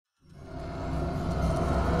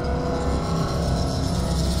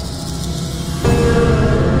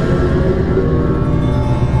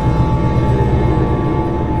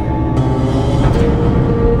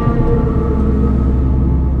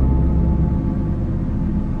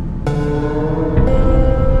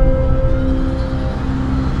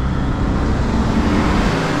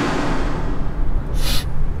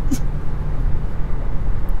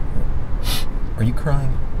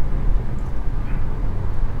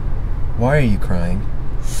Why are you crying?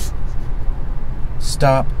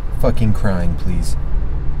 Stop fucking crying, please.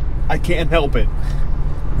 I can't help it.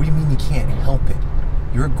 What do you mean you can't help it?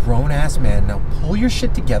 You're a grown-ass man. Now pull your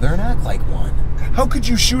shit together and act like one. How could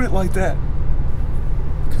you shoot it like that?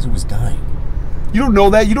 Because it was dying. You don't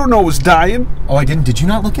know that. You don't know it was dying. Oh, I didn't? Did you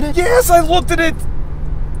not look at it? Yes, I looked at it.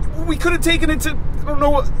 We could have taken it to, I don't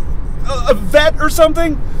know, a vet or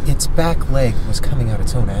something. Its back leg was coming out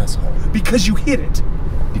its own asshole. Because you hit it.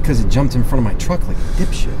 Because it jumped in front of my truck like a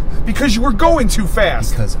dipshit. Because you were going too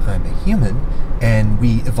fast. Because I'm a human, and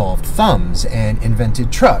we evolved thumbs and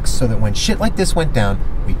invented trucks so that when shit like this went down,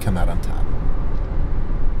 we'd come out on top.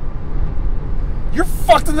 You're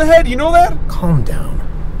fucked in the head, you know that? Calm down.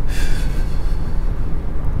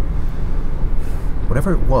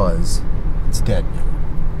 Whatever it was, it's dead now.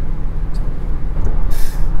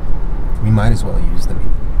 We might as well use the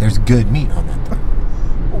meat. There's good meat on that thing.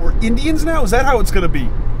 Well, we're Indians now? Is that how it's gonna be?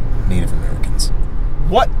 Native Americans.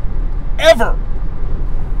 Whatever!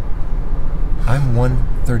 I'm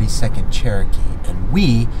 1/32nd Cherokee, and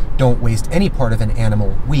we don't waste any part of an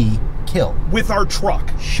animal we kill. With our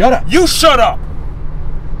truck. Shut up! You shut up!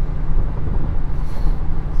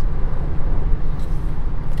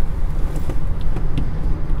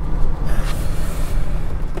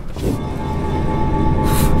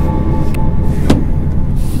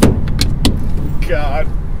 God.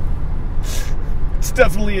 It's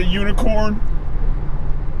definitely a unicorn.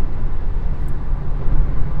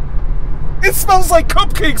 It smells like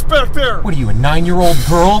cupcakes back there! What are you, a 9-year-old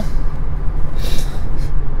girl?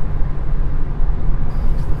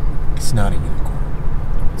 It's not a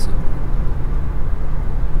unicorn. It's a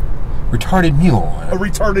retarded mule. A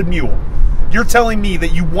retarded mule. You're telling me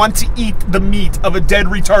that you want to eat the meat of a dead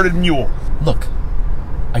retarded mule. Look,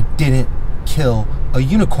 I didn't kill a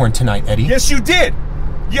unicorn tonight, Eddie. Yes, you did.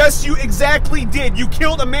 Yes, you exactly did. You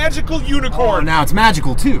killed a magical unicorn. Oh, now it's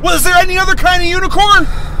magical, too. Well, is there any other kind of unicorn?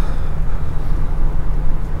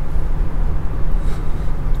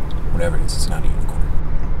 Whatever it is, it's not a unicorn.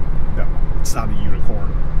 No, it's not a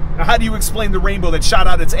unicorn. Now, how do you explain the rainbow that shot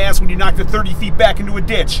out its ass when you knocked it 30 feet back into a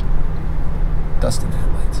ditch? Dust in the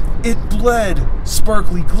headlights. It bled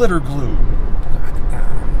sparkly glitter glue.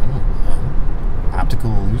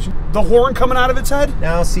 Optical illusion? The horn coming out of its head?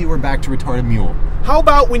 Now, see, we're back to retarded mule. How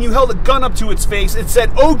about when you held a gun up to its face, it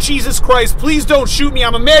said, "Oh, Jesus Christ, please don't shoot me,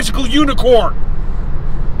 I'm a magical unicorn."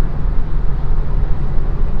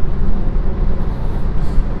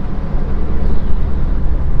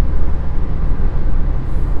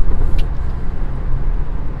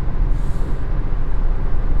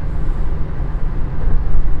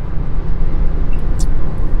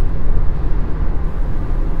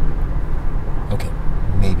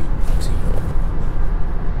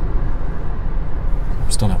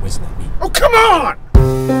 Still not whistling at me. Oh, come on!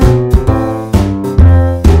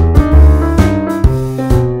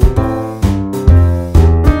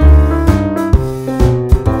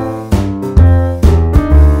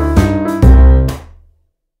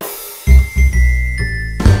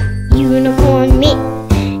 Unicorn meat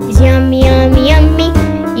is yummy, yummy, yummy.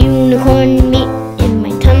 Unicorn meat in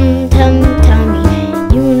my tum, tum,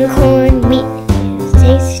 tummy. Unicorn meat is a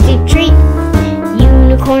tasty treat.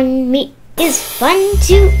 Unicorn meat is fun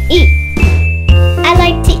to eat. I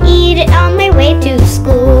like to eat it on my way to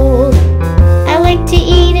school. I like to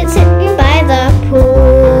eat it sitting by the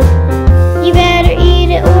pool. You better eat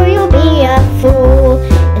it or you'll be a fool.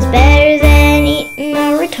 It's better than eating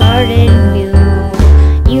a retarded